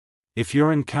If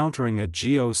you're encountering a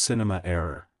GeoCinema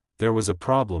error, there was a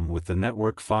problem with the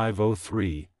network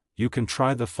 503, you can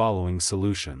try the following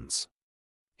solutions.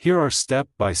 Here are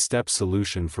step-by-step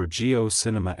solution for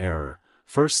GeoCinema error.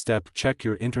 First step, check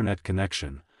your internet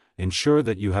connection. Ensure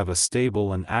that you have a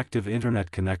stable and active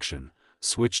internet connection.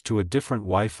 Switch to a different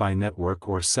Wi-Fi network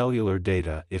or cellular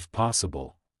data if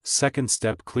possible. Second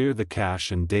step, clear the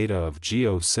cache and data of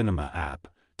GeoCinema app.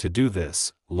 To do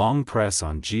this, long press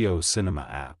on GeoCinema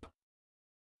app.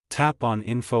 Tap on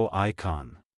Info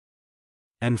icon.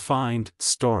 And find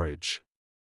Storage.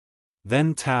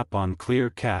 Then tap on Clear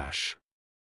Cache.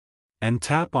 And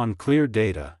tap on Clear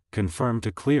Data, confirm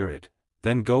to clear it,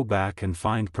 then go back and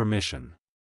find Permission.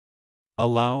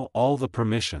 Allow all the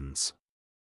permissions.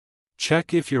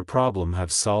 Check if your problem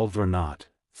have solved or not.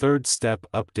 Third step,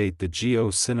 update the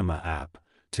GeoCinema app.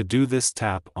 To do this,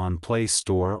 tap on Play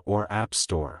Store or App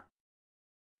Store.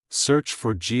 Search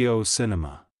for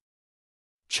GeoCinema.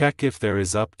 Check if there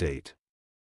is update.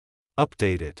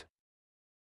 Update it.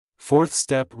 Fourth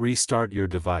step, restart your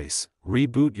device.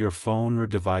 Reboot your phone or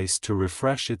device to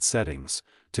refresh its settings.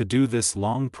 To do this,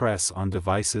 long press on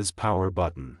device's power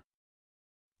button.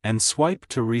 And swipe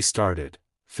to restart it.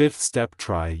 Fifth step,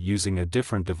 try using a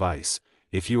different device.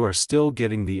 If you are still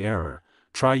getting the error,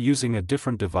 try using a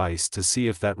different device to see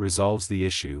if that resolves the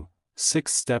issue.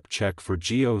 Sixth step, check for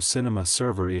GeoCinema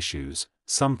server issues.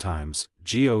 Sometimes,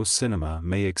 GeoCinema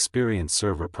may experience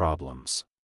server problems.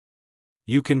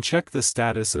 You can check the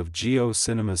status of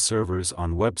GeoCinema servers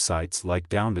on websites like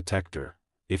Down Detector.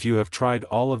 If you have tried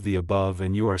all of the above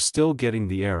and you are still getting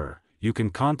the error, you can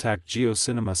contact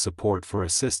GeoCinema support for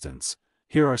assistance.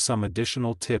 Here are some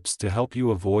additional tips to help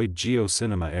you avoid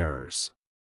GeoCinema errors.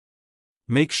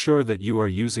 Make sure that you are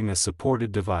using a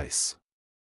supported device.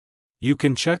 You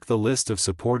can check the list of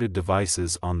supported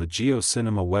devices on the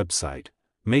GeoCinema website.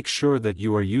 Make sure that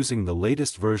you are using the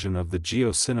latest version of the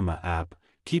GeoCinema app.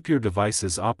 Keep your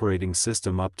device's operating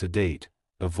system up to date.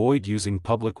 Avoid using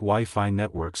public Wi-Fi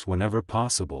networks whenever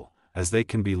possible, as they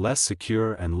can be less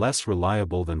secure and less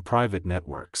reliable than private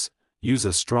networks. Use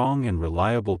a strong and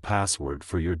reliable password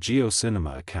for your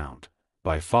GeoCinema account.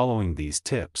 By following these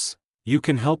tips, you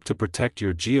can help to protect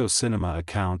your GeoCinema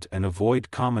account and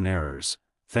avoid common errors.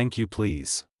 Thank you.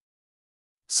 Please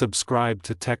subscribe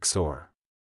to TechSoar.